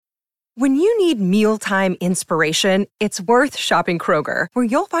When you need mealtime inspiration, it's worth shopping Kroger, where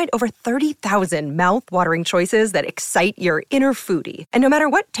you'll find over 30,000 mouth-watering choices that excite your inner foodie. And no matter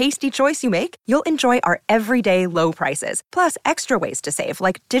what tasty choice you make, you'll enjoy our everyday low prices, plus extra ways to save,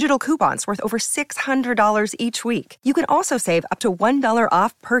 like digital coupons worth over $600 each week. You can also save up to $1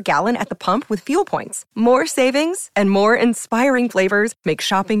 off per gallon at the pump with fuel points. More savings and more inspiring flavors make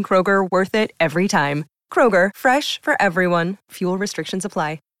shopping Kroger worth it every time. Kroger, fresh for everyone. Fuel restrictions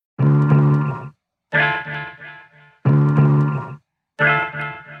apply.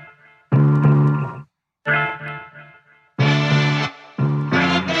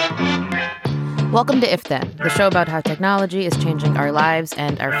 Welcome to If Then, the show about how technology is changing our lives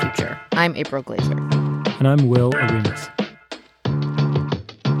and our future. I'm April Glazer. And I'm Will Arenas.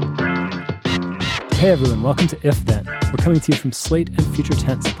 Hey everyone, welcome to If Then. We're coming to you from Slate and Future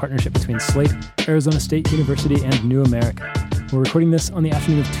Tense, a partnership between Slate, Arizona State University, and New America. We're recording this on the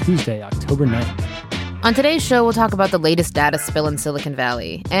afternoon of Tuesday, October 9th. On today's show, we'll talk about the latest data spill in Silicon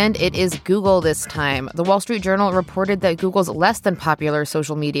Valley. And it is Google this time. The Wall Street Journal reported that Google's less than popular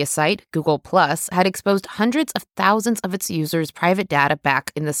social media site, Google Plus, had exposed hundreds of thousands of its users' private data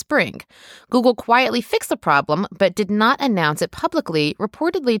back in the spring. Google quietly fixed the problem, but did not announce it publicly,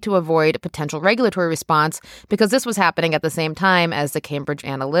 reportedly to avoid a potential regulatory response, because this was happening at the same time as the Cambridge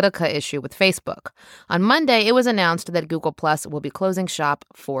Analytica issue with Facebook. On Monday, it was announced that Google Plus will be closing shop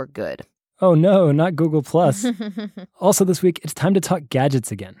for good. Oh no, not Google Plus. Also this week, it's time to talk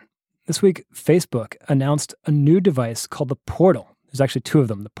gadgets again. This week, Facebook announced a new device called the Portal. There's actually two of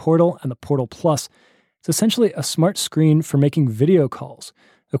them, the Portal and the Portal Plus. It's essentially a smart screen for making video calls,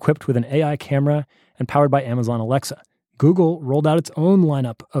 equipped with an AI camera and powered by Amazon Alexa. Google rolled out its own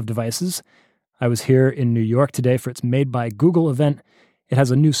lineup of devices. I was here in New York today for its Made by Google event. It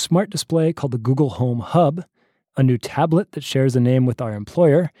has a new smart display called the Google Home Hub, a new tablet that shares a name with our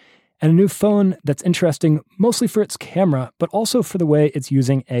employer, and a new phone that's interesting mostly for its camera, but also for the way it's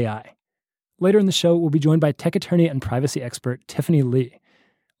using AI. Later in the show, we'll be joined by tech attorney and privacy expert Tiffany Lee.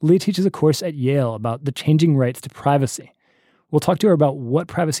 Lee teaches a course at Yale about the changing rights to privacy. We'll talk to her about what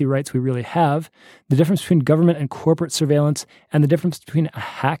privacy rights we really have, the difference between government and corporate surveillance, and the difference between a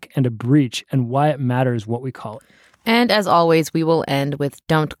hack and a breach, and why it matters what we call it. And as always, we will end with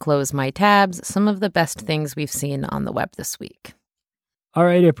Don't Close My Tabs, some of the best things we've seen on the web this week. All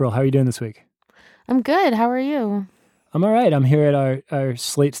right, April, how are you doing this week? I'm good. How are you? I'm all right. I'm here at our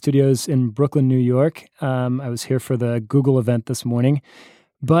Slate studios in Brooklyn, New York. I was here for the Google event this morning.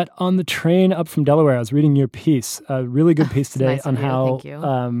 But on the train up from Delaware, I was reading your piece, a really good piece today nice on how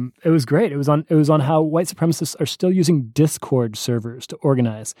it was great. It was on how white supremacists are still using Discord servers to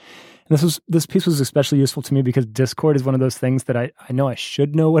organize. And this piece was especially useful to me because Discord is one of those things that I know I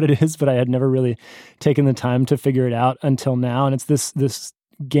should know what it is, but I had never really taken the time to figure it out until now. And it's this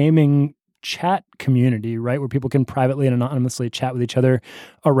gaming chat community, right, where people can privately and anonymously chat with each other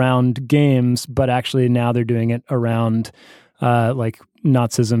around games, but actually now they're doing it around like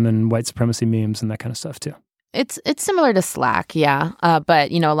Nazism and white supremacy memes and that kind of stuff too. It's similar to Slack, yeah. But,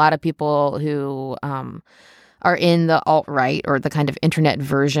 a lot of people who are in the alt-right or the kind of internet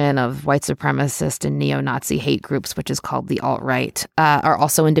version of white supremacist and neo-Nazi hate groups, which is called the alt-right, are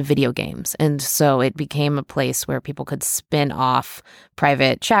also into video games. And so it became a place where people could spin off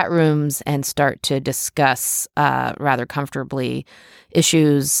private chat rooms and start to discuss rather comfortably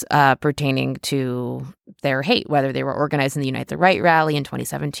issues pertaining to their hate, whether they were organized in the Unite the Right rally in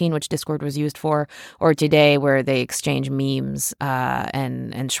 2017, which Discord was used for, or today where they exchange memes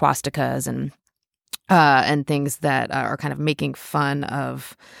and swastikas and things that are kind of making fun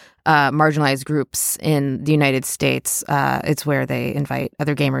of marginalized groups in the United States. It's where they invite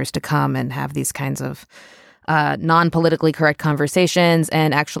other gamers to come and have these kinds of non-politically correct conversations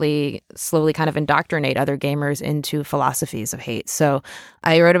and actually slowly kind of indoctrinate other gamers into philosophies of hate. So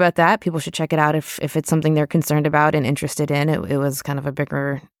I wrote about that. People should check it out if it's something they're concerned about and interested in. It was kind of a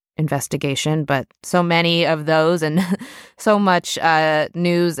bigger investigation, but so many of those and so much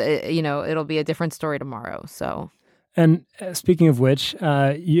news, it'll be a different story tomorrow. So, and speaking of which,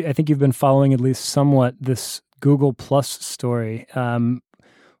 I think you've been following at least somewhat this Google Plus story.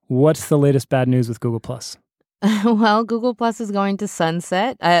 What's the latest bad news with Google Plus? Well, Google Plus is going to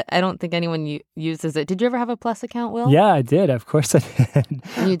sunset. I don't think anyone uses it. Did you ever have a Plus account, Will? Yeah, I did. Of course I did.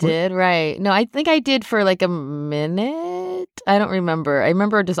 You did? Right. No, I think I did for like a minute it? I don't remember. I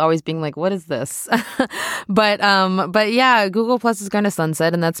remember just always being like, what is this? But yeah, Google Plus is going to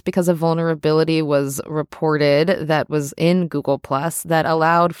sunset, and that's because a vulnerability was reported that was in Google Plus that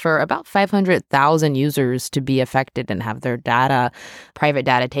allowed for about 500,000 users to be affected and have their data, private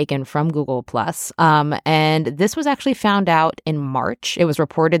data, taken from Google Plus. And this was actually found out in March. It was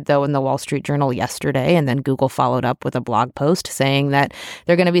reported, though, in the Wall Street Journal yesterday, and then Google followed up with a blog post saying that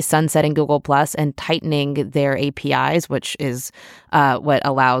they're going to be sunsetting Google Plus and tightening their APIs, which is what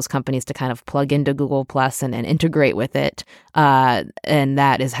allows companies to kind of plug into Google Plus and integrate with it. And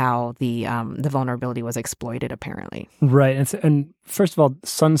that is how the vulnerability was exploited, apparently. Right. And first of all,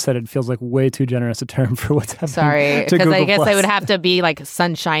 sunsetted feels like way too generous a term for what's happening. Sorry, because I guess they would have to be like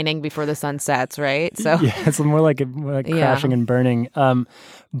sun shining before the sun sets, right? So yeah, it's more like crashing and burning.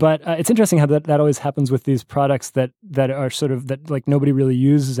 But it's interesting how that always happens with these products that are sort of that like nobody really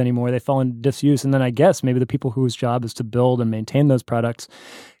uses anymore. They fall into disuse, and then I guess maybe the people whose job is to build and maintain those products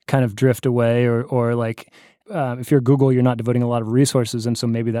kind of drift away, or like if you're Google, you're not devoting a lot of resources, and so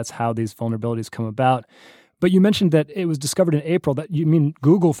maybe that's how these vulnerabilities come about. But you mentioned that it was discovered in April. That you mean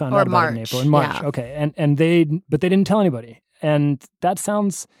Google found out about it in April? In March, yeah. Okay, and they didn't tell anybody, and that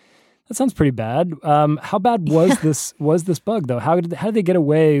sounds pretty bad. How bad was this bug though? How did they get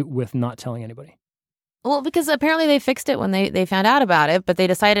away with not telling anybody? Well, because apparently they fixed it when they found out about it, but they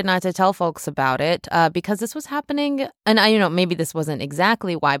decided not to tell folks about it because this was happening. And maybe this wasn't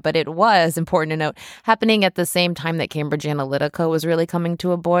exactly why, but it was important to note happening at the same time that Cambridge Analytica was really coming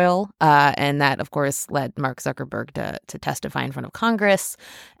to a boil. And that, of course, led Mark Zuckerberg to testify in front of Congress.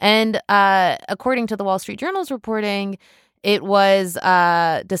 And according to the Wall Street Journal's reporting, it was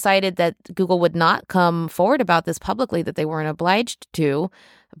decided that Google would not come forward about this publicly, that they weren't obliged to,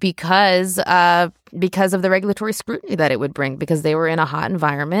 because of the regulatory scrutiny that it would bring, because they were in a hot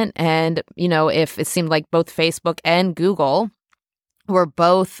environment. And, if it seemed like both Facebook and Google were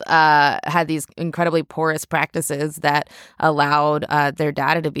both had these incredibly porous practices that allowed their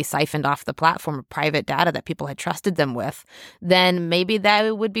data to be siphoned off the platform, private data that people had trusted them with, then maybe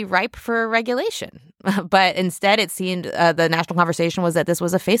that would be ripe for regulation. But instead, it seemed the national conversation was that this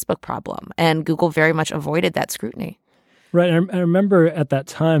was a Facebook problem, and Google very much avoided that scrutiny. Right. And I remember at that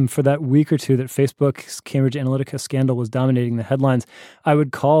time, for that week or two that Facebook's Cambridge Analytica scandal was dominating the headlines, I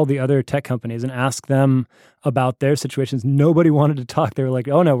would call the other tech companies and ask them about their situations. Nobody wanted to talk. They were like,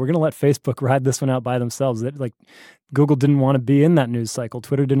 oh, no, we're going to let Facebook ride this one out by themselves. Google didn't want to be in that news cycle.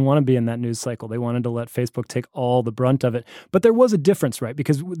 Twitter didn't want to be in that news cycle. They wanted to let Facebook take all the brunt of it. But there was a difference, right?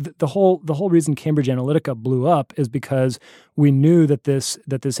 Because the whole reason Cambridge Analytica blew up is because we knew that this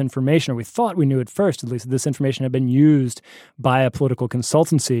information, or we thought we knew at first, at least, that this information had been used by a political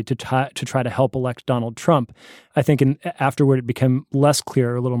consultancy to try to help elect Donald Trump. I think afterward it became less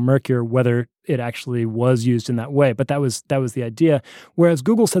clear, a little murkier, whether it actually was used in that way. But that was the idea. Whereas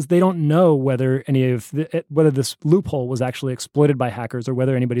Google says they don't know whether whether this loophole was actually exploited by hackers or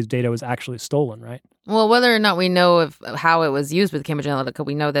whether anybody's data was actually stolen, right? Well, whether or not we know how it was used with Cambridge Analytica,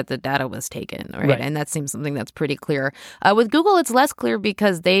 we know that the data was taken, right? And that seems something that's pretty clear. With Google, it's less clear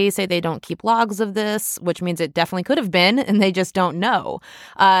because they say they don't keep logs of this, which means it definitely could have been, and they just don't know.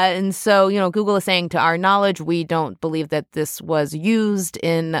 And so, Google is saying, to our knowledge, we don't believe that this was used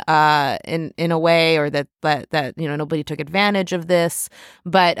in a way, or that nobody took advantage of this.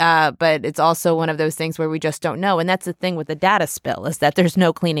 But it's also one of those things where we just don't know. And that's the thing with the data spill, is that there's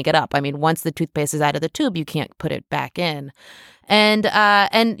no cleaning it up. I mean, once the toothpaste is out of the tube, you can't put it back in. And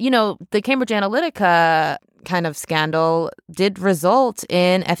the Cambridge Analytica kind of scandal did result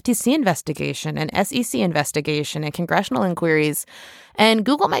in FTC investigation and SEC investigation and congressional inquiries. And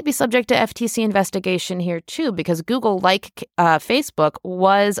Google might be subject to FTC investigation here, too, because Google, like Facebook,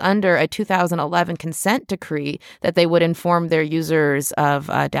 was under a 2011 consent decree that they would inform their users of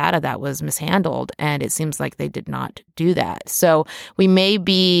data that was mishandled. And it seems like they did not do that. So we may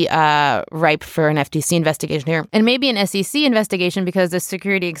be ripe for an FTC investigation here, and maybe an SEC investigation, because the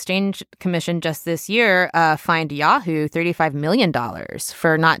Security Exchange Commission just this year fined Yahoo $35 million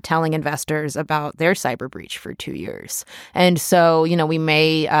for not telling investors about their cyber breach for 2 years. And so, we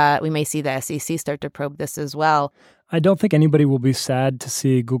may see the SEC start to probe this as well. I don't think anybody will be sad to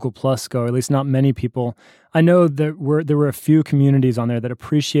see Google Plus go, or at least not many people. I know there were a few communities on there that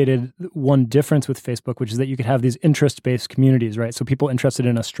appreciated one difference with Facebook, which is that you could have these interest-based communities, right? So people interested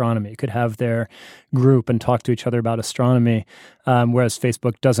in astronomy could have their group and talk to each other about astronomy, whereas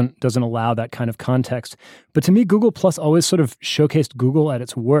Facebook doesn't allow that kind of context. But to me, Google Plus always sort of showcased Google at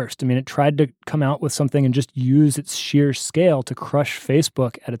its worst. I mean, it tried to come out with something and just use its sheer scale to crush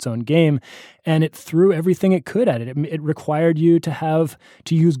Facebook at its own game, and it threw everything it could at it. It required you to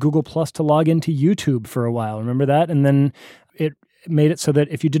use Google Plus to log into YouTube for a while. while. Remember that? And then it made it so that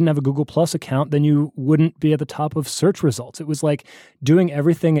if you didn't have a Google Plus account, then you wouldn't be at the top of search results. It was like doing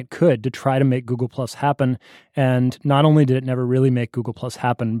everything it could to try to make Google Plus happen. And not only did it never really make Google Plus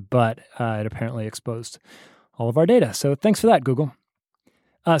happen, but it apparently exposed all of our data. So thanks for that, Google.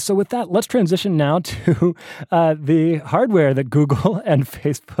 So with that, let's transition now to the hardware that Google and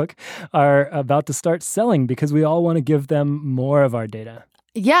Facebook are about to start selling, because we all want to give them more of our data.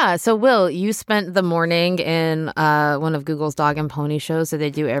 Yeah. So, Will, you spent the morning in one of Google's dog and pony shows that they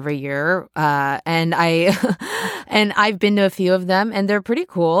do every year, and I've been to a few of them, and they're pretty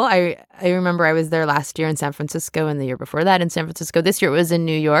cool. I remember I was there last year in San Francisco, and the year before that in San Francisco. This year it was in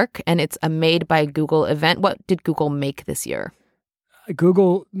New York, and it's a Made by Google event. What did Google make this year?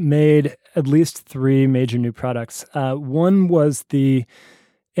 Google made at least 3 major new products. One was the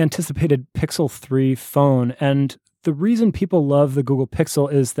anticipated Pixel 3 phone, and the reason people love the Google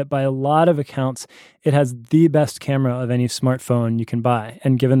Pixel is that by a lot of accounts, it has the best camera of any smartphone you can buy.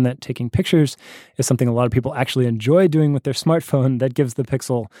 And given that taking pictures is something a lot of people actually enjoy doing with their smartphone, that gives the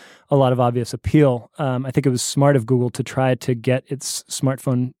Pixel a lot of obvious appeal. I think it was smart of Google to try to get its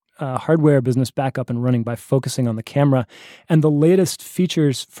smartphone hardware business back up and running by focusing on the camera. And the latest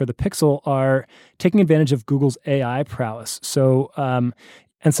features for the Pixel are taking advantage of Google's AI prowess. So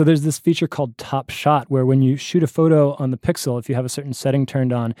there's this feature called Top Shot, where when you shoot a photo on the Pixel, if you have a certain setting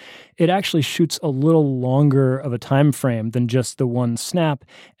turned on, it actually shoots a little longer of a time frame than just the one snap.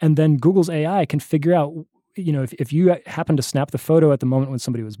 And then Google's AI can figure out, if you happen to snap the photo at the moment when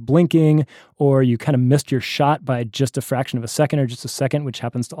somebody was blinking, or you kind of missed your shot by just a fraction of a second or just a second, which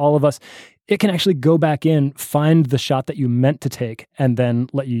happens to all of us, it can actually go back in, find the shot that you meant to take, and then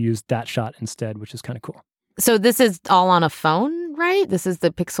let you use that shot instead, which is kind of cool. So this is all on a phone, right? This is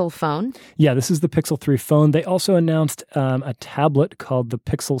the Pixel phone? Yeah, this is the Pixel 3 phone. They also announced a tablet called the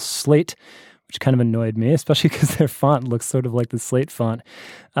Pixel Slate, which kind of annoyed me, especially because their font looks sort of like the Slate font.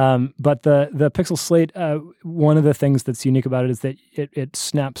 But the Pixel Slate, one of the things that's unique about it is that it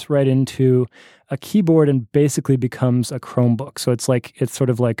snaps right into a keyboard and basically becomes a Chromebook. So it's sort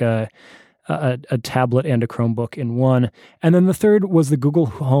of like a tablet and a Chromebook in one. And then the third was the Google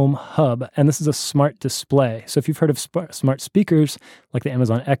Home Hub, and this is a smart display. So if you've heard of smart speakers like the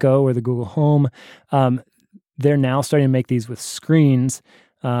Amazon Echo or the Google Home, they're now starting to make these with screens.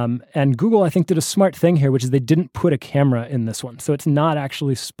 And Google, I think, did a smart thing here, which is they didn't put a camera in this one. So it's not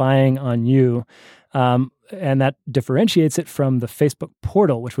actually spying on you. And that differentiates it from the Facebook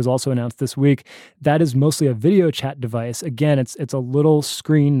Portal, which was also announced this week. That is mostly a video chat device. Again, it's a little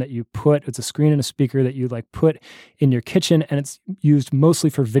screen that you put, it's a screen and a speaker that you put in your kitchen, and it's used mostly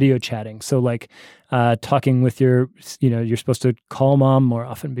for video chatting. So talking with you're supposed to call mom more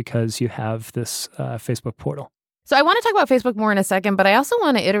often because you have this Facebook Portal. So I want to talk about Facebook more in a second, but I also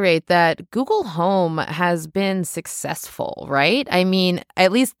want to iterate that Google Home has been successful, right? I mean,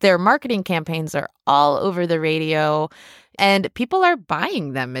 at least their marketing campaigns are all over the radio and people are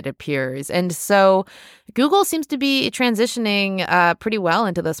buying them, it appears. And so Google seems to be transitioning pretty well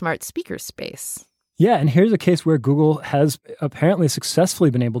into the smart speaker space. Yeah, and here's a case where Google has apparently successfully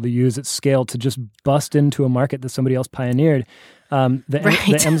been able to use its scale to just bust into a market that somebody else pioneered.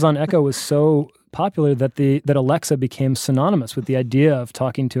 The Amazon Echo was so popular that Alexa became synonymous with the idea of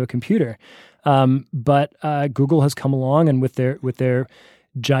talking to a computer. But Google has come along, and with their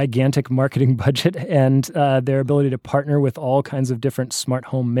gigantic marketing budget and their ability to partner with all kinds of different smart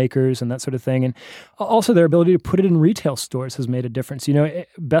home makers and that sort of thing, and also their ability to put it in retail stores has made a difference.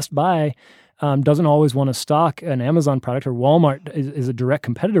 Best Buy doesn't always want to stock an Amazon product, or Walmart is a direct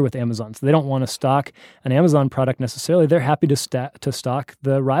competitor with Amazon. So they don't want to stock an Amazon product necessarily. They're happy to stock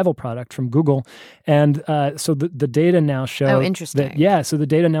the rival product from Google. And so the data now show... Oh, interesting. So the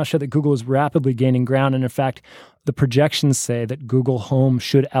data now show that Google is rapidly gaining ground. And in fact, the projections say that Google Home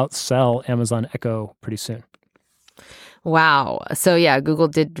should outsell Amazon Echo pretty soon. Wow. So yeah, Google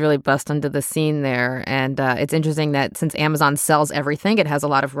did really bust onto the scene there. And it's interesting that since Amazon sells everything, it has a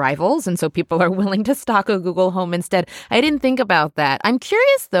lot of rivals. And so people are willing to stock a Google Home instead. I didn't think about that. I'm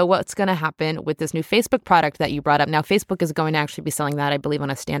curious, though, what's going to happen with this new Facebook product that you brought up. Now, Facebook is going to actually be selling that, I believe, on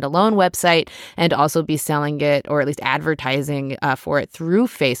a standalone website and also be selling it, or at least advertising for it through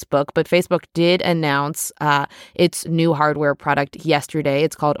Facebook. But Facebook did announce its new hardware product yesterday.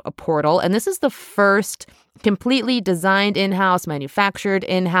 It's called a Portal. And this is the first completely designed in-house, manufactured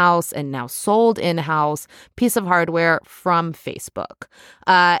in-house, and now sold in-house piece of hardware from Facebook.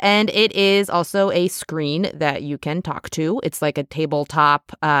 And it is also a screen that you can talk to. It's like a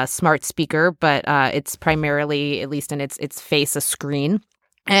tabletop smart speaker, but it's primarily, at least in its face, a screen.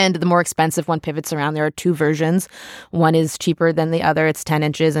 And the more expensive one pivots around. There are two versions. One is cheaper than the other. It's 10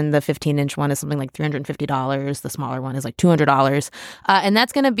 inches, and the 15-inch one is something like $350. The smaller one is like $200. And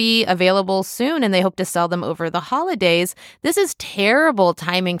that's going to be available soon, and they hope to sell them over the holidays. This is terrible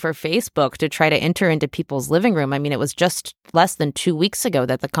timing for Facebook to try to enter into people's living room. I mean, it was just less than 2 weeks ago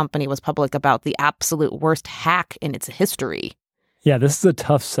that the company was public about the absolute worst hack in its history. Yeah, this is a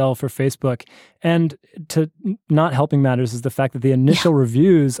tough sell for Facebook. And to not helping matters is the fact that the initial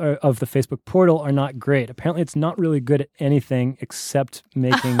reviews of the Facebook portal are not great. Apparently, it's not really good at anything except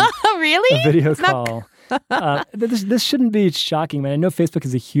making really? a video call. This shouldn't be shocking, man. I know Facebook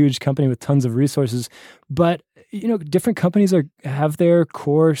is a huge company with tons of resources, but different companies have their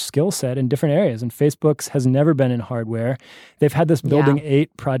core skill set in different areas, and Facebook's has never been in hardware. They've had this Building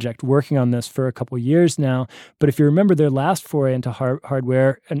 8 project working on this for a couple years now, but if you remember their last foray into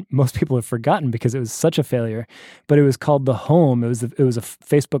hardware, and most people have forgotten because it was such a failure, but it was called the Home. It was a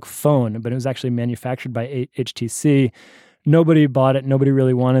Facebook phone, but it was actually manufactured by HTC. Nobody bought it. Nobody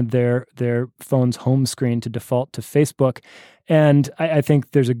really wanted their phone's home screen to default to Facebook. And I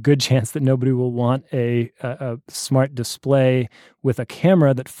think there's a good chance that nobody will want a smart display with a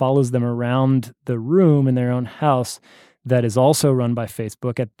camera that follows them around the room in their own house that is also run by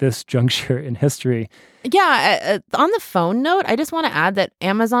Facebook at this juncture in history. Yeah. On the phone note, I just want to add that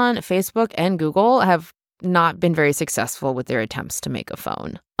Amazon, Facebook, and Google have not been very successful with their attempts to make a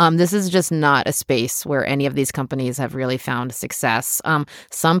phone. This is just not a space where any of these companies have really found success.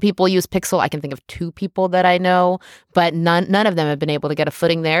 Some people use Pixel. I can think of 2 people that I know, but none of them have been able to get a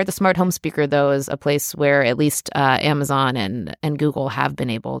footing there. The smart home speaker, though, is a place where at least Amazon and Google have been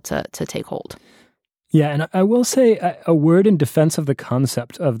able to take hold. Yeah, and I will say a word in defense of the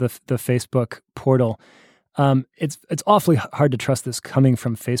concept of the Facebook portal. It's awfully hard to trust this coming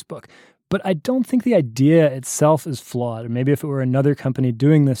from Facebook. But I don't think the idea itself is flawed. Maybe if it were another company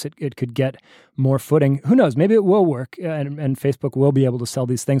doing this, it could get more footing. Who knows? Maybe it will work and Facebook will be able to sell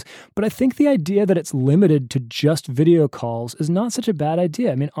these things. But I think the idea that it's limited to just video calls is not such a bad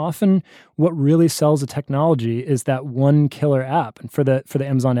idea. I mean, often what really sells a technology is that one killer app. And for the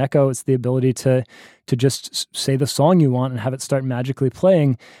Amazon Echo, it's the ability to just say the song you want and have it start magically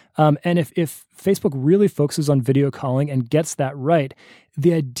playing. And if Facebook really focuses on video calling and gets that right,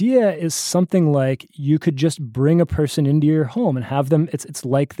 the idea is something like you could just bring a person into your home and have them, it's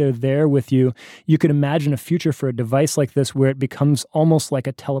like they're there with you. You could imagine a future for a device like this where it becomes almost like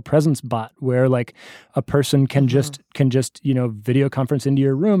a telepresence bot, where like a person can just video conference into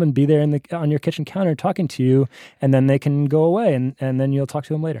your room and be there on your kitchen counter talking to you, and then they can go away and then you'll talk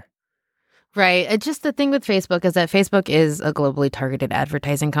to them later. Right. It's just the thing with Facebook is that Facebook is a globally targeted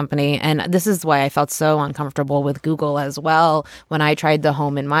advertising company. And this is why I felt so uncomfortable with Google as well when I tried the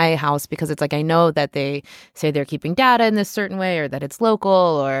Home in my house, because it's like I know that they say they're keeping data in this certain way or that it's local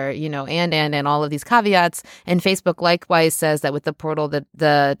or, and all of these caveats. And Facebook likewise says that with the portal,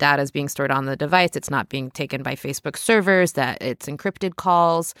 the data is being stored on the device. It's not being taken by Facebook servers, that it's encrypted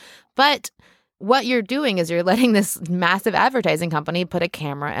calls. But what you're doing is you're letting this massive advertising company put a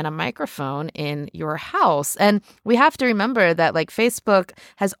camera and a microphone in your house. And we have to remember that like Facebook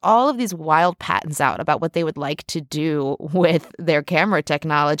has all of these wild patents out about what they would like to do with their camera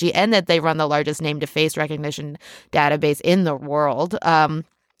technology, and that they run the largest name-to-face recognition database in the world.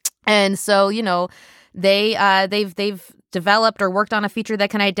 And so, they've developed or worked on a feature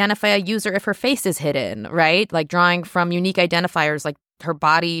that can identify a user if her face is hidden, right? Like drawing from unique identifiers like her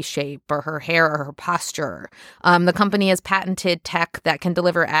body shape or her hair or her posture. The company has patented tech that can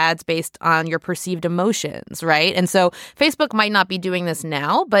deliver ads based on your perceived emotions, right? And so Facebook might not be doing this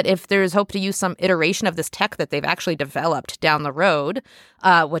now, but if there's hope to use some iteration of this tech that they've actually developed down the road,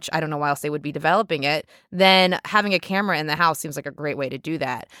 which I don't know why else they would be developing it, then having a camera in the house seems like a great way to do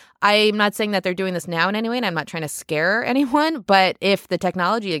that. I'm not saying that they're doing this now in any way, and I'm not trying to scare anyone, but if the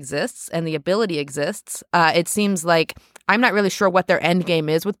technology exists and the ability exists, it seems like I'm not really sure what their end game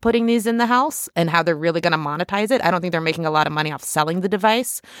is with putting these in the house and how they're really going to monetize it. I don't think they're making a lot of money off selling the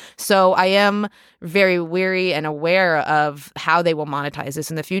device. So I am very weary and aware of how they will monetize this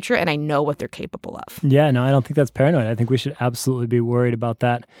in the future, and I know what they're capable of. Yeah, no, I don't think that's paranoid. I think we should absolutely be worried about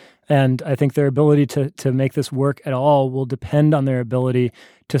that. And I think their ability to make this work at all will depend on their ability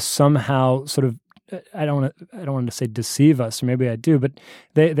to somehow sort of, I don't want to say deceive us, or maybe I do, but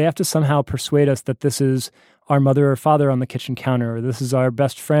they have to somehow persuade us that this is our mother or father on the kitchen counter, or this is our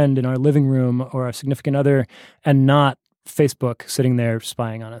best friend in our living room, or our significant other, and not Facebook sitting there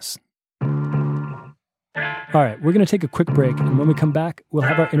spying on us. All right, we're going to take a quick break, and when we come back, we'll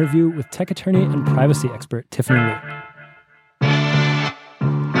have our interview with tech attorney and privacy expert Tiffany Liu.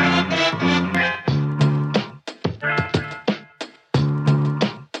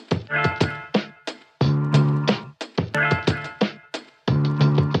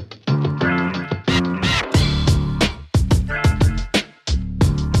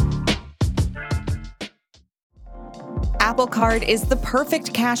 Card is the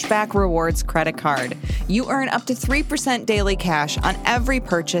perfect cashback rewards credit card. You earn up to 3% daily cash on every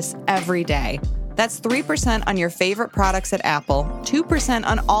purchase every day. That's 3% on your favorite products at Apple, 2%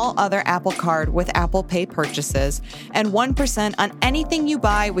 on all other Apple Card with Apple Pay purchases, and 1% on anything you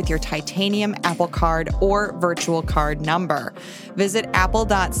buy with your titanium Apple Card or virtual card number. Visit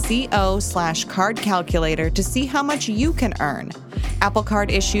apple.co/card calculator to see how much you can earn. Apple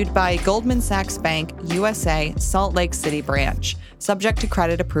Card issued by Goldman Sachs Bank, USA, Salt Lake City branch. Subject to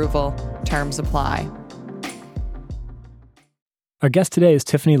credit approval. Terms apply. Our guest today is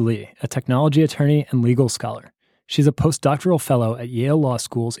Tiffany Lee, a technology attorney and legal scholar. She's a postdoctoral fellow at Yale Law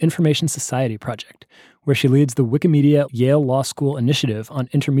School's Information Society Project, where she leads the Wikimedia Yale Law School initiative on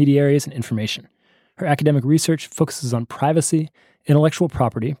intermediaries and information. Her academic research focuses on privacy, intellectual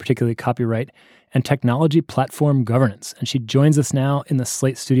property, particularly copyright, and technology platform governance. And she joins us now in the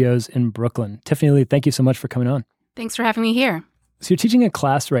Slate Studios in Brooklyn. Tiffany Lee, thank you so much for coming on. Thanks for having me here. So you're teaching a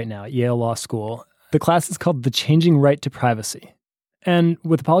class right now at Yale Law School. The class is called The Changing Right to Privacy. And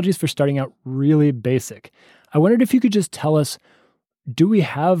with apologies for starting out really basic, I wondered if you could just tell us, do we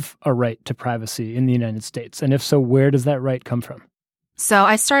have a right to privacy in the United States? And if so, where does that right come from? So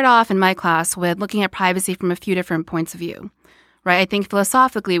I start off in my class with looking at privacy from a few different points of view, right? I think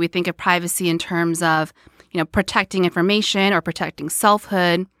philosophically, we think of privacy in terms of, protecting information or protecting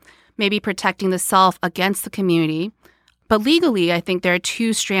selfhood, maybe protecting the self against the community. But legally, I think there are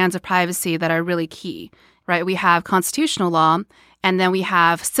two strands of privacy that are really key, right? We have constitutional law, and then we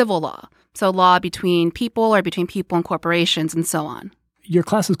have civil law. So law between people or between people and corporations and so on. Your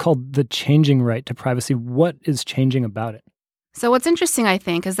class is called The Changing Right to Privacy. What is changing about it? So what's interesting, I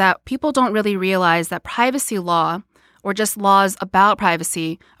think, is that people don't really realize that privacy law or just laws about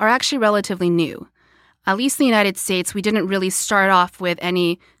privacy are actually relatively new. At least in the United States, we didn't really start off with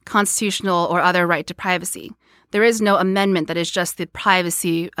any constitutional or other right to privacy. There is no amendment that is just the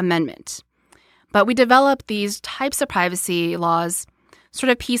Privacy Amendment. But we developed these types of privacy laws sort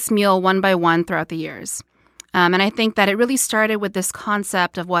of piecemeal one by one throughout the years. And I think that it really started with this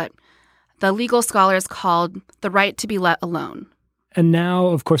concept of what the legal scholars called the right to be let alone. And now,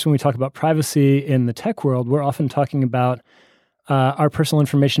 of course, when we talk about privacy in the tech world, we're often talking about our personal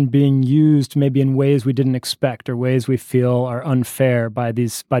information being used maybe in ways we didn't expect or ways we feel are unfair by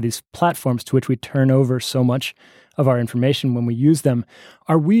these platforms to which we turn over so much of our information when we use them.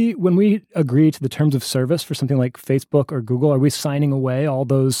 When we agree to the terms of service for something like Facebook or Google, are we signing away all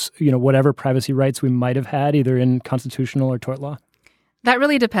those, whatever privacy rights we might have had either in constitutional or tort law? That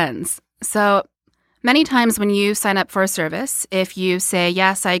really depends. So many times when you sign up for a service, if you say,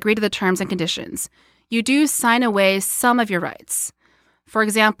 yes, I agree to the terms and conditions, you do sign away some of your rights. For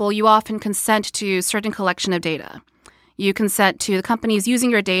example, you often consent to certain collection of data. You consent to the companies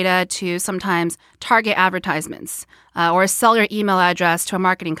using your data to sometimes target advertisements or sell your email address to a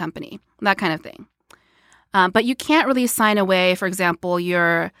marketing company, that kind of thing. But you can't really sign away, for example,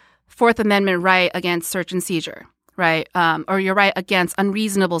 your Fourth Amendment right against search and seizure, right? Or your right against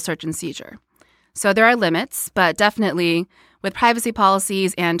unreasonable search and seizure. So there are limits, but definitely with privacy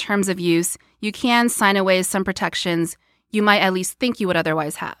policies and terms of use, you can sign away some protections you might at least think you would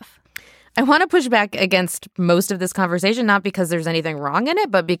otherwise have. I want to push back against most of this conversation, not because there's anything wrong in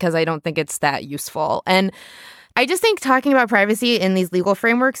it, but because I don't think it's that useful. And I just think talking about privacy in these legal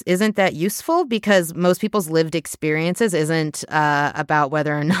frameworks isn't that useful because most people's lived experiences isn't about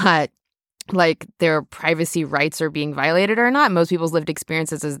whether or not their privacy rights are being violated or not. Most people's lived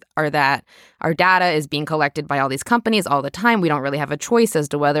experiences are that our data is being collected by all these companies all the time. We don't really have a choice as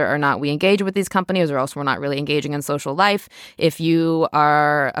to whether or not we engage with these companies or else we're not really engaging in social life. If you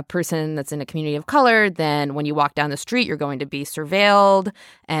are a person that's in a community of color, then when you walk down the street, you're going to be surveilled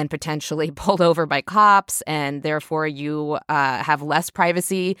and potentially pulled over by cops. And therefore, you have less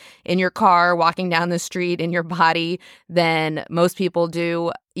privacy in your car, walking down the street, in your body than most people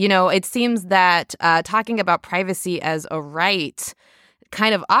do. It seems that talking about privacy as a right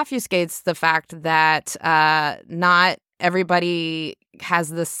kind of obfuscates the fact that not everybody has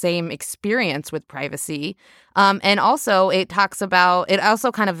the same experience with privacy. And also it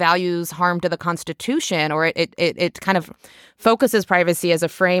also kind of values harm to the Constitution, or it kind of focuses privacy as a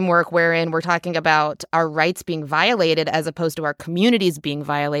framework wherein we're talking about our rights being violated as opposed to our communities being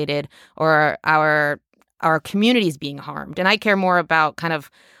violated or our communities being harmed. And I care more about kind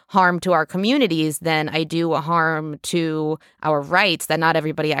of harm to our communities than I do a harm to our rights that not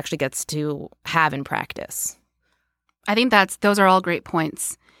everybody actually gets to have in practice. I think those are all great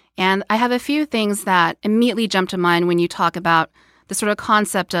points. And I have a few things that immediately jump to mind when you talk about the sort of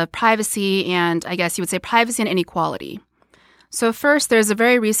concept of privacy and I guess you would say privacy and inequality. So first, there's a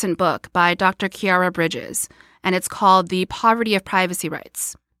very recent book by Dr. Kiara Bridges, and it's called The Poverty of Privacy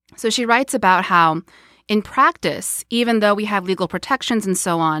Rights. So she writes about how, in practice, even though we have legal protections and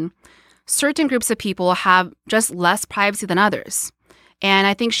so on, certain groups of people have just less privacy than others. And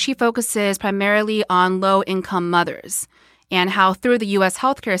I think she focuses primarily on low-income mothers and how through the U.S.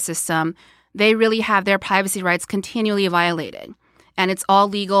 healthcare system, they really have their privacy rights continually violated. And it's all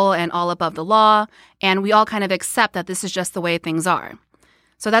legal and all above the law, and we all kind of accept that this is just the way things are.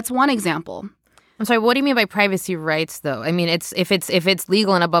 So that's one example. I'm sorry, what do you mean by privacy rights, though? I mean, if it's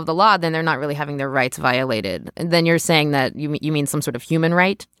legal and above the law, then they're not really having their rights violated. And then you're saying that you mean some sort of human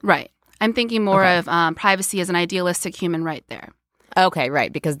right? Right. I'm thinking more of privacy as an idealistic human right there. Okay,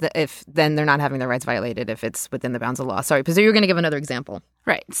 right, because then they're not having their rights violated if it's within the bounds of law. Sorry, because you were going to give another example.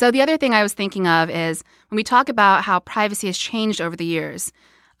 Right. So the other thing I was thinking of is when we talk about how privacy has changed over the years,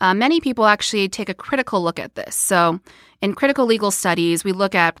 many people actually take a critical look at this. So in critical legal studies, we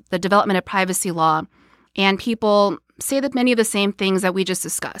look at the development of privacy law, and people say that many of the same things that we just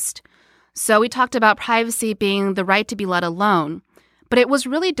discussed. So we talked about privacy being the right to be let alone, but it was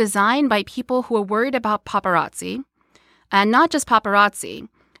really designed by people who were worried about paparazzi. And not just paparazzi.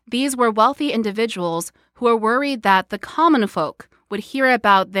 These were wealthy individuals who were worried that the common folk would hear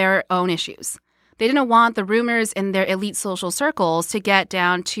about their own issues. They didn't want the rumors in their elite social circles to get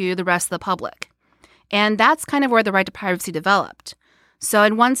down to the rest of the public. And that's kind of where the right to privacy developed. So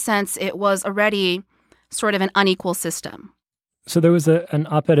in one sense, it was already sort of an unequal system. So there was an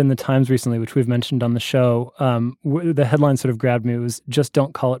op-ed in the Times recently, which we've mentioned on the show. The headline sort of grabbed me. It was, "Just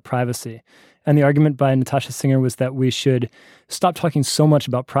don't call it privacy." And the argument by Natasha Singer was that we should stop talking so much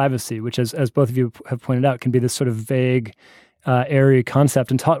about privacy, which, as both of you have pointed out, can be this sort of vague, airy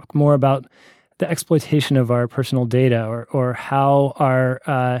concept, and talk more about the exploitation of our personal data or how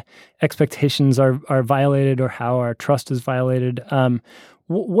our expectations are violated or how our trust is violated.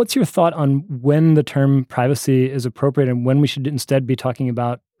 What's your thought on when the term privacy is appropriate and when we should instead be talking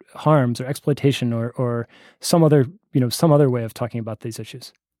about harms or exploitation or some other way of talking about these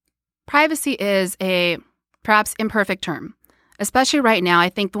issues? Privacy is a perhaps imperfect term, especially right now. I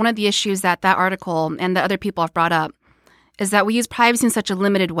think one of the issues that article and the other people have brought up is that we use privacy in such a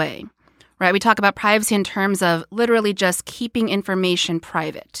limited way, right? We talk about privacy in terms of literally just keeping information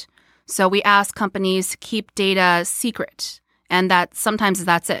private. So we ask companies to keep data secret, and that sometimes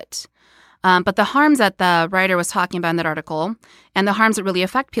that's it. But the harms that the writer was talking about in that article and the harms that really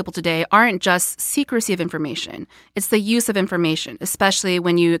affect people today aren't just secrecy of information. It's the use of information, especially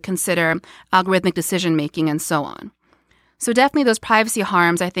when you consider algorithmic decision-making and so on. So definitely those privacy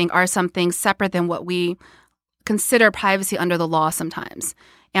harms, I think, are something separate than what we consider privacy under the law sometimes.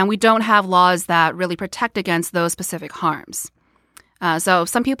 And we don't have laws that really protect against those specific harms. So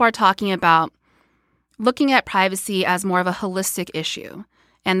some people are talking about looking at privacy as more of a holistic issue.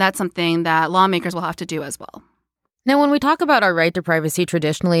 And that's something that lawmakers will have to do as well. Now, when we talk about our right to privacy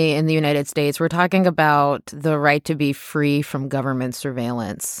traditionally in the United States, we're talking about the right to be free from government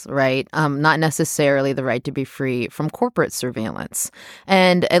surveillance, right? Not necessarily the right to be free from corporate surveillance.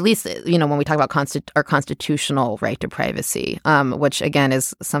 And at least, when we talk about our constitutional right to privacy, which, again,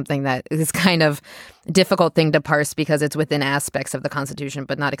 is something that is kind of difficult thing to parse because it's within aspects of the Constitution,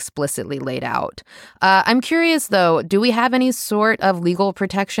 but not explicitly laid out. I'm curious, though, do we have any sort of legal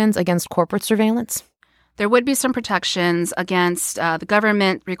protections against corporate surveillance? There would be some protections against the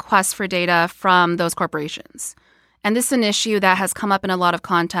government requests for data from those corporations. And this is an issue that has come up in a lot of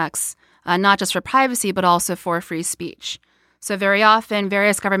contexts, not just for privacy, but also for free speech. So very often,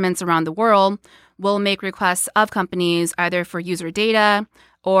 various governments around the world will make requests of companies either for user data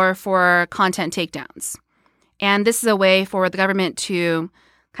or for content takedowns. And this is a way for the government to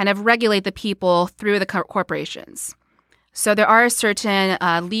kind of regulate the people through the corporations. So there are certain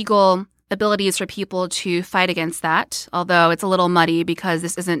legal abilities for people to fight against that, although it's a little muddy because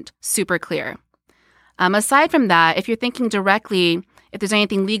this isn't super clear. Aside from that, if you're thinking directly, if there's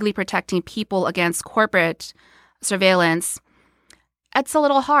anything legally protecting people against corporate surveillance, it's a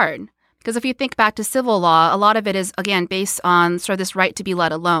little hard. Because if you think back to civil law, a lot of it is, again, based on sort of this right to be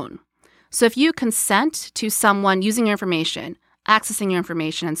let alone. So if you consent to someone using your information, accessing your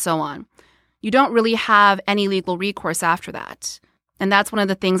information, and so on, you don't really have any legal recourse after that. And that's one of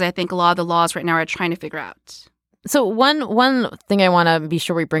the things I think a lot of the laws right now are trying to figure out. So one thing I want to be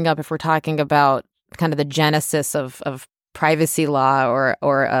sure we bring up if we're talking about kind of the genesis of privacy law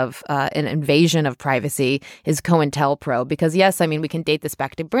or of an invasion of privacy is COINTELPRO. Because yes, I mean, we can date this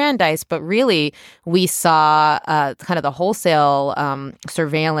back to Brandeis, but really we saw kind of the wholesale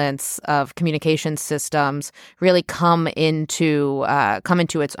surveillance of communication systems really come into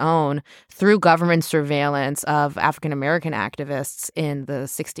its own through government surveillance of African-American activists in the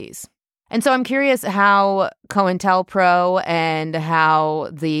 60s. And so I'm curious how COINTELPRO and how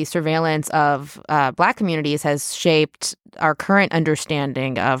the surveillance of Black communities has shaped our current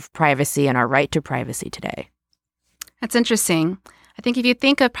understanding of privacy and our right to privacy today. That's interesting. I think if you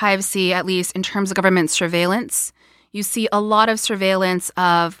think of privacy, at least in terms of government surveillance, you see a lot of surveillance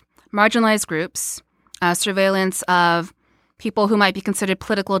of marginalized groups, surveillance of people who might be considered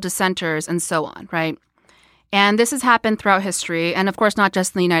political dissenters, and so on, right? And this has happened throughout history, and of course, not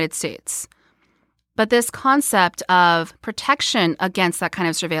just in the United States. But this concept of protection against that kind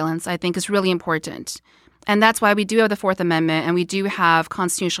of surveillance, I think, is really important. And that's why we do have the Fourth Amendment, and we do have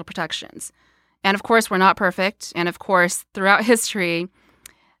constitutional protections. And of course, we're not perfect. And of course, throughout history,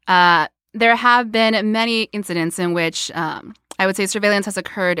 there have been many incidents in which I would say surveillance has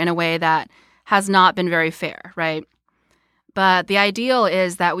occurred in a way that has not been very fair, right? But the ideal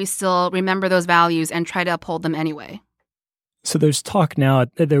is that we still remember those values and try to uphold them anyway. So there's talk now,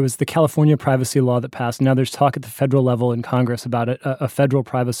 there was the California privacy law that passed. Now there's talk at the federal level in Congress about a federal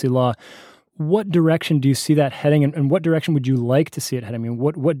privacy law. What direction do you see that heading, and what direction would you like to see it heading? I mean,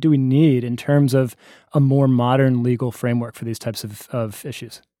 what do we need in terms of a more modern legal framework for these types of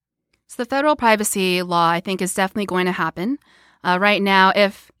issues? So the federal privacy law, I think, is definitely going to happen. Right now,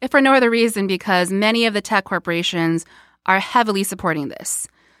 if for no other reason, because many of the tech corporations are heavily supporting this.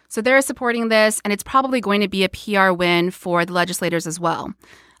 So they're supporting this, and it's probably going to be a PR win for the legislators as well.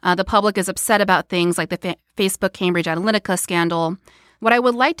 The public is upset about things like the Facebook Cambridge Analytica scandal. What I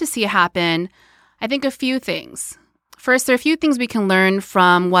would like to see happen, I think a few things. First, there are a few things we can learn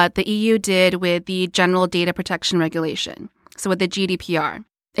from what the EU did with the General Data Protection Regulation, so with the GDPR.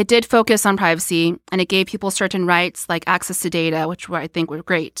 It did focus on privacy, and it gave people certain rights like access to data, which I think were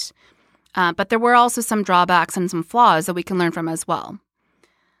great. But there were also some drawbacks and some flaws that we can learn from as well.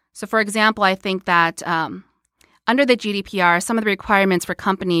 So, for example, I think that under the GDPR, some of the requirements for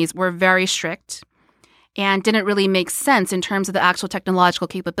companies were very strict and didn't really make sense in terms of the actual technological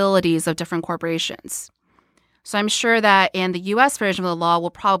capabilities of different corporations. So I'm sure that in the U.S. version of the law,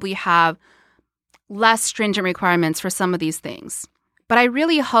 we'll probably have less stringent requirements for some of these things. But I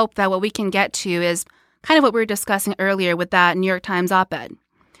really hope that what we can get to is kind of what we were discussing earlier with that New York Times op-ed.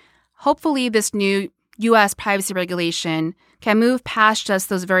 Hopefully, this new U.S. privacy regulation can move past just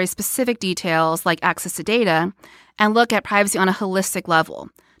those very specific details like access to data and look at privacy on a holistic level.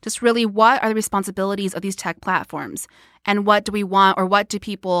 Just really, what are the responsibilities of these tech platforms? And what do we want, or what do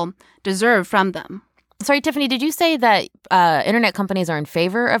people deserve from them? Sorry, Tiffany, did you say that internet companies are in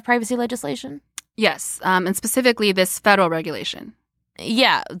favor of privacy legislation? Yes, and specifically this federal regulation.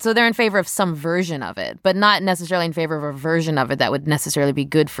 Yeah, so they're in favor of some version of it, but not necessarily in favor of a version of it that would necessarily be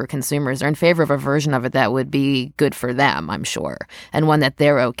good for consumers. They're in favor of a version of it that would be good for them, I'm sure, and one that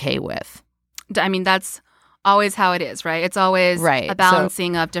they're okay with. I mean, that's always how it is, right? It's always a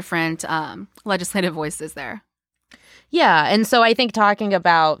balancing of different legislative voices there. Yeah, and so I think talking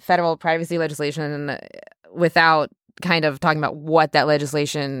about federal privacy legislation without kind of talking about what that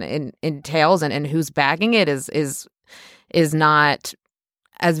legislation entails and who's backing it is not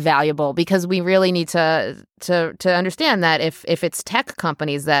as valuable, because we really need to understand that if it's tech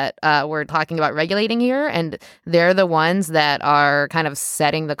companies that we're talking about regulating here, and they're the ones that are kind of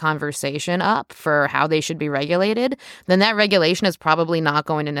setting the conversation up for how they should be regulated, then that regulation is probably not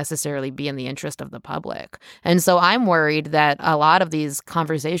going to necessarily be in the interest of the public. And so I'm worried that a lot of these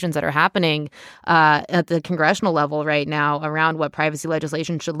conversations that are happening at the congressional level right now around what privacy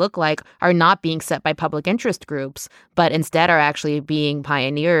legislation should look like are not being set by public interest groups, but instead are actually being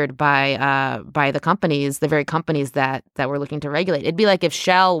pioneered by the companies, the very companies that we're looking to regulate. It'd be like if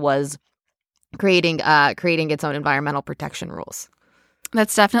Shell was creating its own environmental protection rules.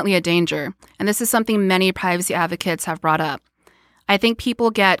 That's definitely a danger. And this is something many privacy advocates have brought up. I think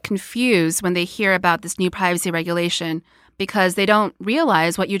people get confused when they hear about this new privacy regulation because they don't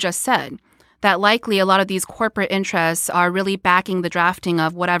realize what you just said, that likely a lot of these corporate interests are really backing the drafting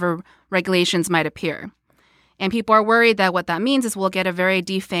of whatever regulations might appear. And people are worried that what that means is we'll get a very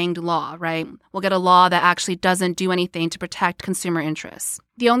defanged law, right? We'll get a law that actually doesn't do anything to protect consumer interests.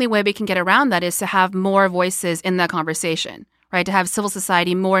 The only way we can get around that is to have more voices in that conversation, right? To have civil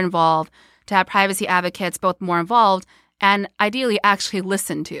society more involved, to have privacy advocates both more involved, and ideally actually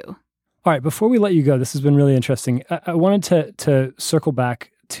listen to. All right, before we let you go, this has been really interesting. I wanted to circle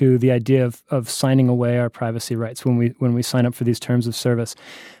back to the idea of signing away our privacy rights when we sign up for these terms of service.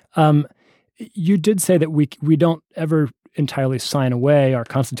 You did say that we don't ever entirely sign away our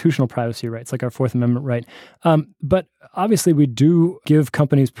constitutional privacy rights, like our Fourth Amendment right. But obviously, we do give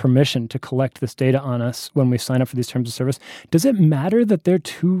companies permission to collect this data on us when we sign up for these terms of service. Does it matter that they're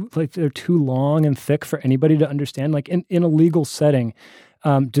too long and thick for anybody to understand? Like in a legal setting,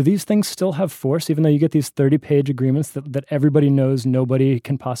 Do these things still have force, even though you get these 30-page agreements that everybody knows nobody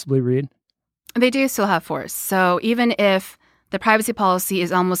can possibly read? They do still have force. So even if the privacy policy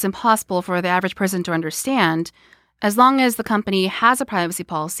is almost impossible for the average person to understand, as long as the company has a privacy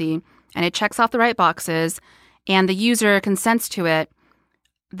policy and it checks off the right boxes and the user consents to it,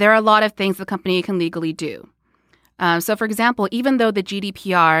 there are a lot of things the company can legally do. So, for example, even though the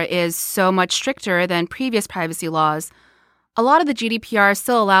GDPR is so much stricter than previous privacy laws, a lot of the GDPR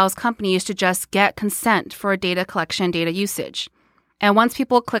still allows companies to just get consent for data collection, data usage. And once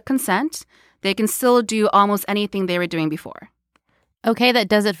people click consent, they can still do almost anything they were doing before. Okay, that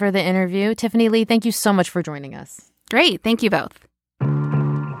does it for the interview. Tiffany Lee, thank you so much for joining us. Great. Thank you both.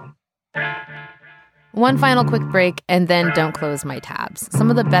 One final quick break, and then don't close my tabs. Some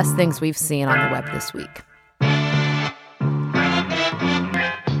of the best things we've seen on the web this week.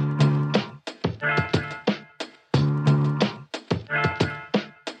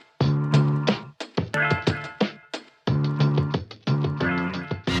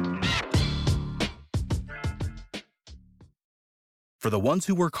 For the ones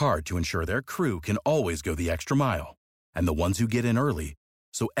who work hard to ensure their crew can always go the extra mile, and the ones who get in early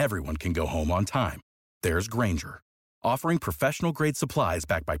so everyone can go home on time, there's Grainger, offering professional-grade supplies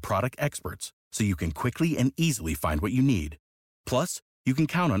backed by product experts so you can quickly and easily find what you need. Plus, you can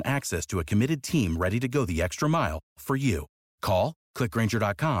count on access to a committed team ready to go the extra mile for you. Call, click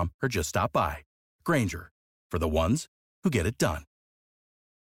Grainger.com, or just stop by. Grainger, for the ones who get it done.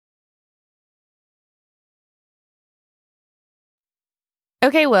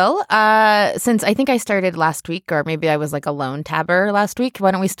 Okay, Will, since I think I started last week, or maybe I was like a lone tabber last week,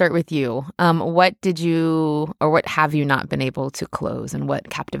 why don't we start with you? What have you not been able to close, and what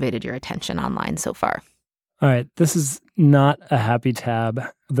captivated your attention online so far? All right, this is not a happy tab.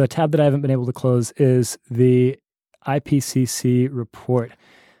 The tab that I haven't been able to close is the IPCC report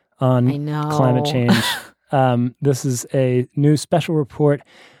on climate change. This is a new special report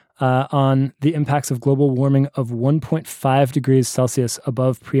on the impacts of global warming of 1.5 degrees Celsius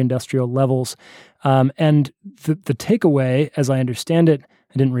above pre-industrial levels. And the takeaway, as I understand it,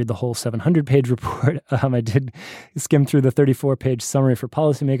 I didn't read the whole 700-page report. I did skim through the 34-page summary for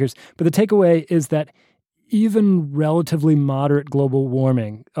policymakers. But the takeaway is that even relatively moderate global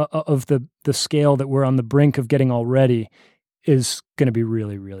warming of the scale that we're on the brink of getting already is going to be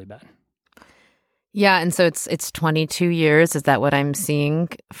really, really bad. Yeah, and so it's 22 years. Is that what I'm seeing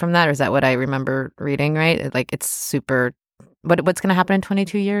from that, or is that what I remember reading, right? Like, it's super... What's going to happen in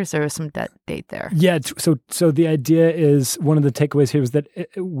 22 years? There was some date there. Yeah, so the idea is, one of the takeaways here is that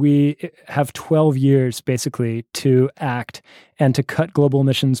we have 12 years, basically, to act and to cut global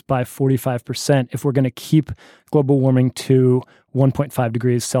emissions by 45% if we're going to keep global warming to 1.5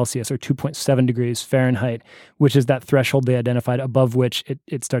 degrees Celsius or 2.7 degrees Fahrenheit, which is that threshold they identified above which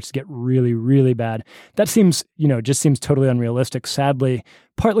it starts to get really, really bad. That seems, just seems totally unrealistic, sadly,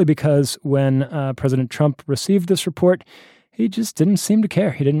 partly because when President Trump received this report, he just didn't seem to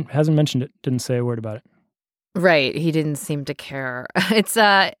care. He hasn't mentioned it, didn't say a word about it. Right. He didn't seem to care.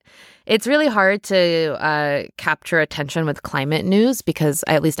 It's really hard to capture attention with climate news because,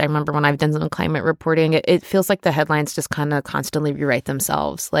 at least I remember when I've done some climate reporting, it feels like the headlines just kind of constantly rewrite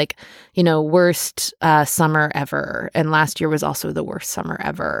themselves. Like, worst summer ever. And last year was also the worst summer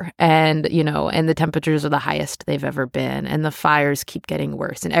ever. And, and the temperatures are the highest they've ever been. And the fires keep getting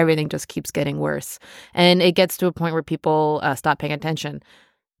worse. And everything just keeps getting worse. And it gets to a point where people stop paying attention.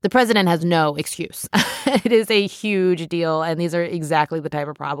 The president has no excuse. It is a huge deal, and these are exactly the type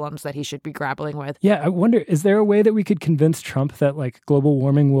of problems that he should be grappling with. Yeah, I wonder, is there a way that we could convince Trump that global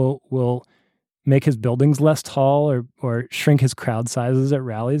warming will make his buildings less tall or shrink his crowd sizes at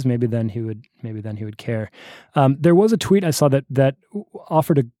rallies? Maybe then he would care. There was a tweet I saw that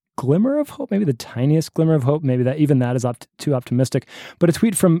offered a glimmer of hope, maybe the tiniest glimmer of hope. Maybe that is too optimistic. But a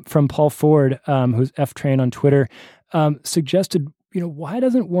tweet from Paul Ford, who's F-Train on Twitter, suggested, why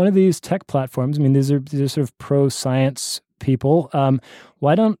doesn't one of these tech platforms, these are sort of pro-science people,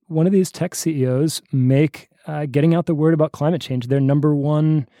 why don't one of these tech CEOs make getting out the word about climate change their number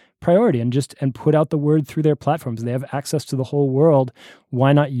one priority and put out the word through their platforms? They have access to the whole world.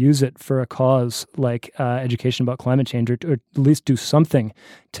 Why not use it for a cause like education about climate change, or at least do something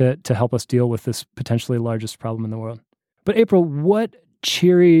to help us deal with this potentially largest problem in the world? But April, what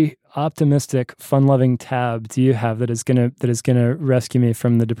cheery, optimistic, fun-loving tab do you have that is gonna rescue me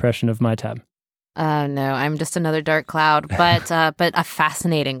from the depression of my tab? No, I'm just another dark cloud, but a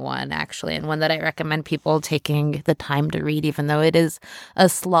fascinating one, actually, and one that I recommend people taking the time to read, even though it is a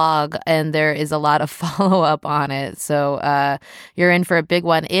slog and there is a lot of follow-up on it. So you're in for a big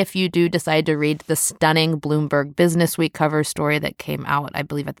one if you do decide to read the stunning Bloomberg Businessweek cover story that came out, I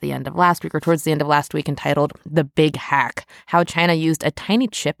believe, at the end of last week or towards the end of last week, entitled The Big Hack, How China Used a Tiny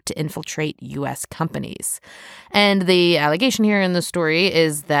Chip to Infiltrate U.S. Companies. And the allegation here in the story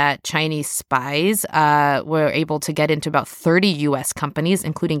is that Chinese spies were able to get into about 30 U.S. companies,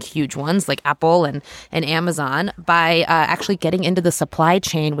 including huge ones like Apple and Amazon, by actually getting into the supply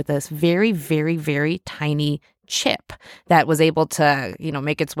chain with this very, very, very tiny chip that was able to,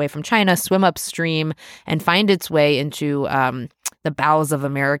 make its way from China, swim upstream, and find its way into the bowels of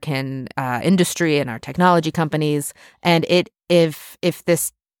American industry and our technology companies. And if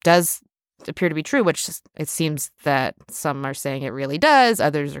this does appear to be true, which it seems that some are saying it really does,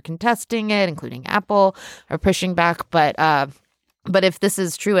 others are contesting it, including Apple, are pushing back. But if this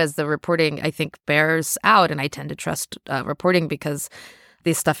is true, as the reporting, I think, bears out, and I tend to trust reporting because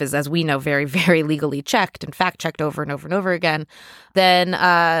this stuff is, as we know, very, very legally checked and fact-checked over and over and over again, then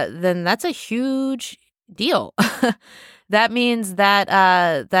that's a huge deal. That means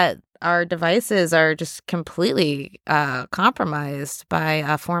that our devices are just completely compromised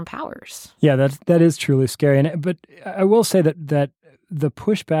by foreign powers. Yeah, that is truly scary. But I will say that the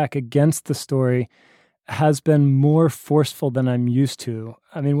pushback against the story has been more forceful than I'm used to.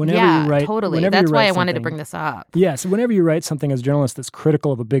 I mean, whenever you write... Totally. That's why I wanted to bring this up. Yeah, so whenever you write something as a journalist that's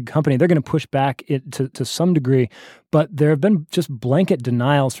critical of a big company, they're going to push back it to some degree. But there have been just blanket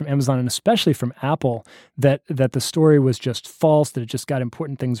denials from Amazon and especially from Apple that the story was just false, that it just got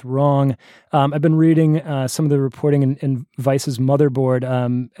important things wrong. I've been reading some of the reporting in Vice's Motherboard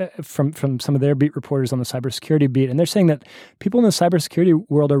from some of their beat reporters on the cybersecurity beat, and they're saying that people in the cybersecurity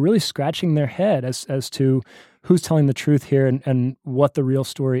world are really scratching their head as to who's telling the truth here and what the real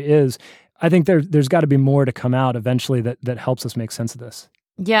story is. I think there's got to be more to come out eventually that helps us make sense of this.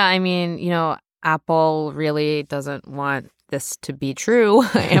 Yeah, I mean, Apple really doesn't want this to be true.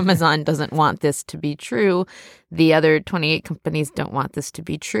 Amazon doesn't want this to be true. The other 28 companies don't want this to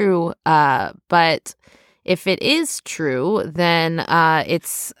be true. But if it is true, then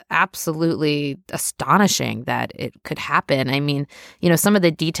it's absolutely astonishing that it could happen. I mean, some of the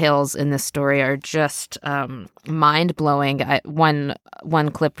details in this story are just mind-blowing. One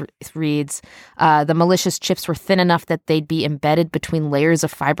clip reads, the malicious chips were thin enough that they'd be embedded between layers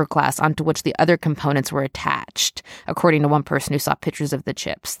of fiberglass onto which the other components were attached, according to one person who saw pictures of the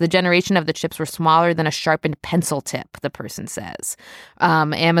chips. The generation of the chips were smaller than a sharpened pencil tip, the person says.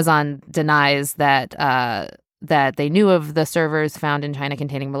 Amazon denies that they knew of the servers found in China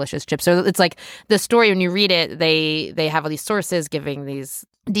containing malicious chips. So it's like the story, when you read it, they have all these sources giving these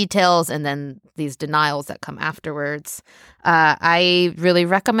details and then these denials that come afterwards. I really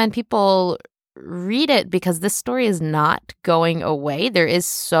recommend people read it because this story is not going away. There is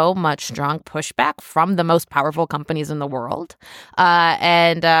so much strong pushback from the most powerful companies in the world.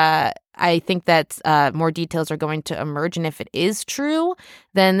 And I think that more details are going to emerge. And if it is true,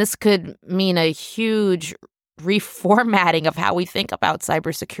 then this could mean a huge reformatting of how we think about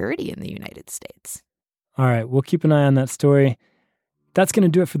cybersecurity in the United States. All right, we'll keep an eye on that story. That's going to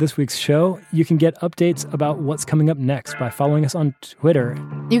do it for this week's show. You can get updates about what's coming up next by following us on Twitter.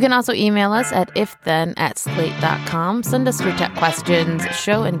 You can also email us at ifthen@slate.com. Send us your tech questions,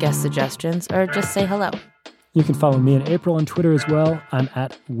 show and guest suggestions, or just say hello. You can follow me and April on Twitter as well. I'm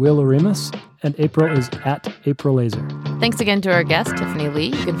at Will Oremus, and April is at April Laser. Thanks again to our guest, Tiffany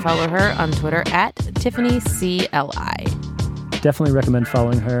Lee. You can follow her on Twitter at TiffanyCLI. Definitely recommend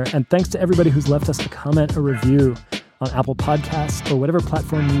following her. And thanks to everybody who's left us a comment or review on Apple Podcasts or whatever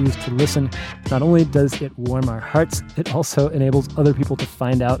platform you use to listen. Not only does it warm our hearts, it also enables other people to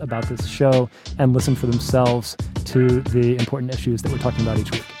find out about this show and listen for themselves to the important issues that we're talking about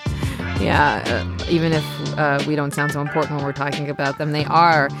each week. Yeah, even if we don't sound so important when we're talking about them, they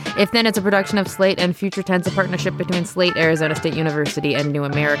are. If Then, it's a production of Slate and Future Tense, a partnership between Slate, Arizona State University, and New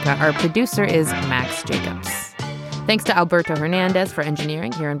America. Our producer is Max Jacobs. Thanks to Alberto Hernandez for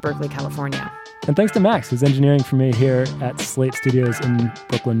engineering here in Berkeley, California. And thanks to Max, who's engineering for me here at Slate Studios in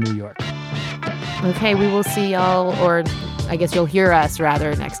Brooklyn, New York. Okay, we will see y'all, or I guess you'll hear us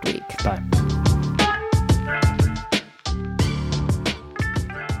rather, next week. Bye.